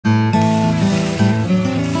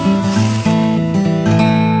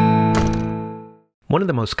One of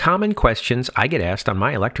the most common questions I get asked on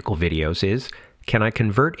my electrical videos is, can I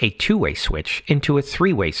convert a two-way switch into a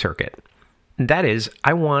three-way circuit? That is,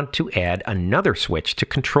 I want to add another switch to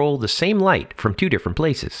control the same light from two different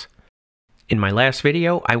places. In my last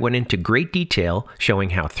video, I went into great detail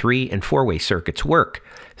showing how three- and four-way circuits work.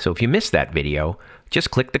 So if you missed that video, just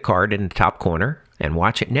click the card in the top corner and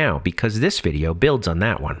watch it now, because this video builds on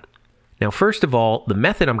that one. Now, first of all, the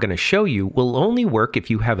method I'm going to show you will only work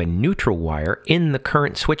if you have a neutral wire in the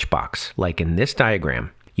current switch box, like in this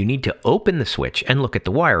diagram. You need to open the switch and look at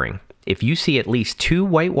the wiring. If you see at least two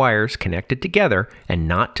white wires connected together and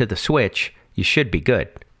not to the switch, you should be good.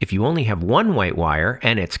 If you only have one white wire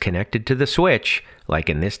and it's connected to the switch, like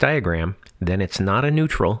in this diagram, then it's not a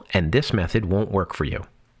neutral and this method won't work for you.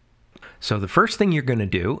 So the first thing you're going to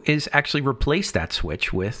do is actually replace that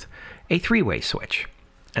switch with a three-way switch.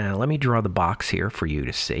 Let me draw the box here for you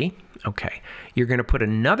to see. Okay, you're going to put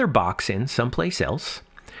another box in someplace else.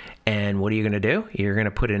 And what are you going to do? You're going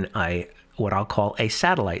to put in what I'll call a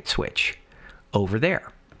satellite switch over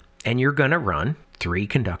there. And you're going to run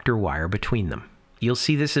 3-conductor wire between them. You'll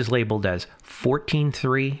see this is labeled as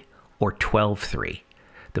 14-3 or 12-3.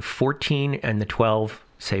 The 14 and the 12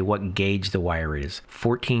 say what gauge the wire is.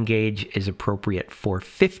 14 gauge is appropriate for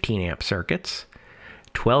 15 amp circuits.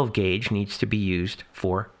 12 gauge needs to be used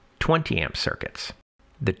for 20 amp circuits.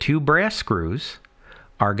 The two brass screws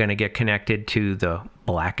are going to get connected to the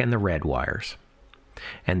black and the red wires.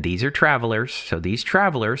 And these are travelers, so these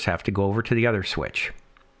travelers have to go over to the other switch.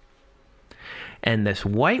 And this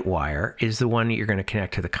white wire is the one that you're going to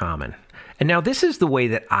connect to the common. And now this is the way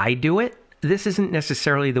that I do it. This isn't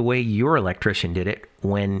necessarily the way your electrician did it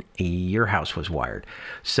when your house was wired.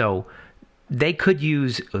 So they could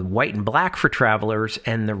use white and black for travelers,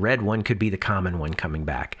 and the red one could be the common one coming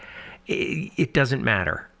back. It doesn't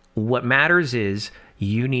matter. What matters is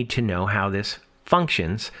you need to know how this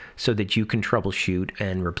functions so that you can troubleshoot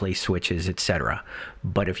and replace switches, etc.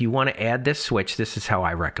 But if you want to add this switch, this is how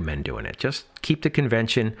I recommend doing it. Just keep the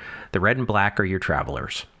convention. The red and black are your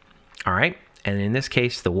travelers. All right? And in this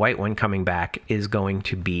case, the white one coming back is going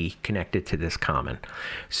to be connected to this common.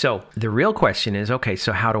 So the real question is, okay,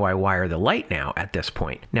 so how do I wire the light now at this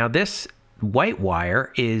point? Now this white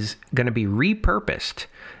wire is going to be repurposed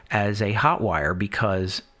as a hot wire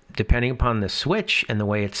because depending upon the switch and the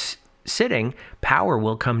way it's sitting, power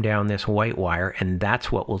will come down this white wire, and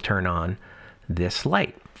that's what will turn on this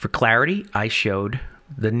light. For clarity, I showed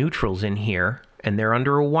the neutrals in here, and they're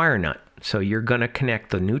under a wire nut. So you're going to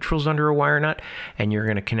connect the neutrals under a wire nut, and you're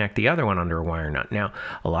going to connect the other one under a wire nut. Now,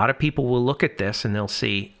 a lot of people will look at this and they'll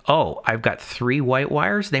see, oh, I've got 3 white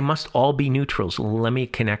wires. They must all be neutrals. Let me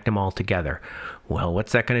connect them all together. Well,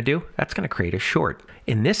 what's that going to do? That's going to create a short.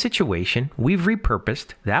 In this situation, we've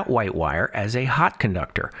repurposed that white wire as a hot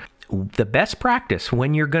conductor. The best practice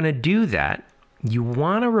when you're going to do that, you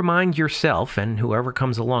want to remind yourself and whoever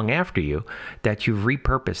comes along after you that you've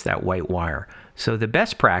repurposed that white wire. So the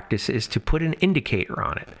best practice is to put an indicator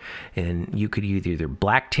on it. And you could use either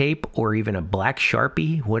black tape or even a black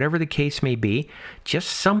Sharpie, whatever the case may be, just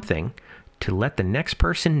something to let the next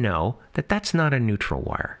person know that that's not a neutral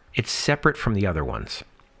wire. It's separate from the other ones.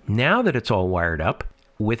 Now that it's all wired up,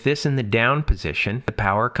 with this in the down position, the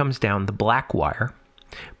power comes down the black wire.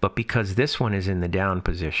 But because this one is in the down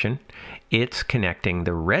position, it's connecting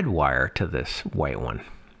the red wire to this white one.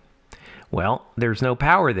 Well, there's no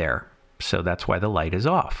power there, so that's why the light is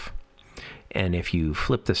off. And if you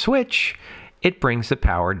flip the switch, it brings the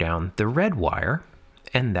power down the red wire,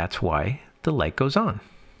 and that's why the light goes on.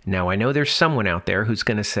 Now, I know there's someone out there who's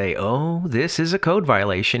going to say, oh, this is a code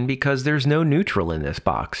violation because there's no neutral in this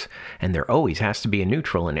box, and there always has to be a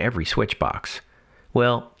neutral in every switch box.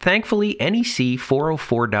 Well, thankfully, NEC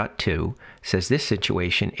 404.2 says this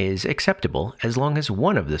situation is acceptable as long as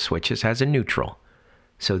one of the switches has a neutral.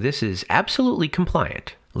 So this is absolutely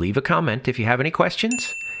compliant. Leave a comment if you have any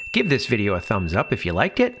questions, give this video a thumbs up if you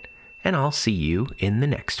liked it, and I'll see you in the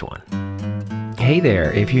next one. Hey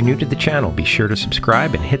there, if you're new to the channel, be sure to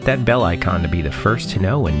subscribe and hit that bell icon to be the first to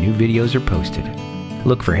know when new videos are posted.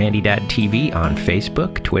 Look for HandyDadTV on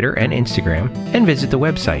Facebook, Twitter, and Instagram, and visit the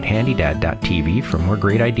website HandyDad.tv for more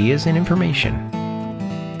great ideas and information.